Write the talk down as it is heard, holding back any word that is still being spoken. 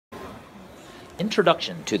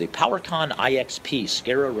Introduction to the PowerCON IXP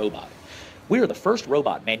SCARA Robot. We are the first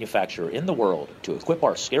robot manufacturer in the world to equip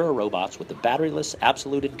our SCARA robots with the batteryless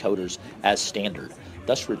absolute encoders as standard,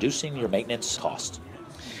 thus reducing your maintenance costs.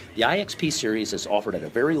 The IXP Series is offered at a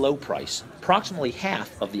very low price, approximately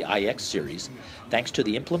half of the IX Series, thanks to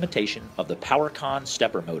the implementation of the PowerCON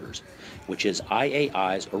stepper motors, which is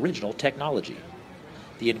IAI's original technology.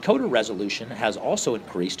 The encoder resolution has also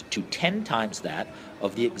increased to 10 times that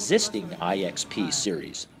of the existing IXP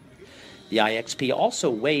series. The IXP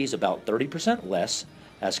also weighs about 30% less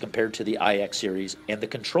as compared to the IX series, and the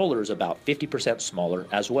controller is about 50% smaller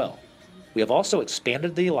as well. We have also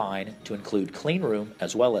expanded the line to include clean room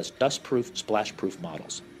as well as dust-proof, splash-proof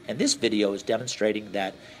models. And this video is demonstrating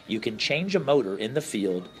that you can change a motor in the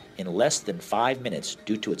field in less than 5 minutes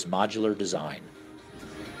due to its modular design.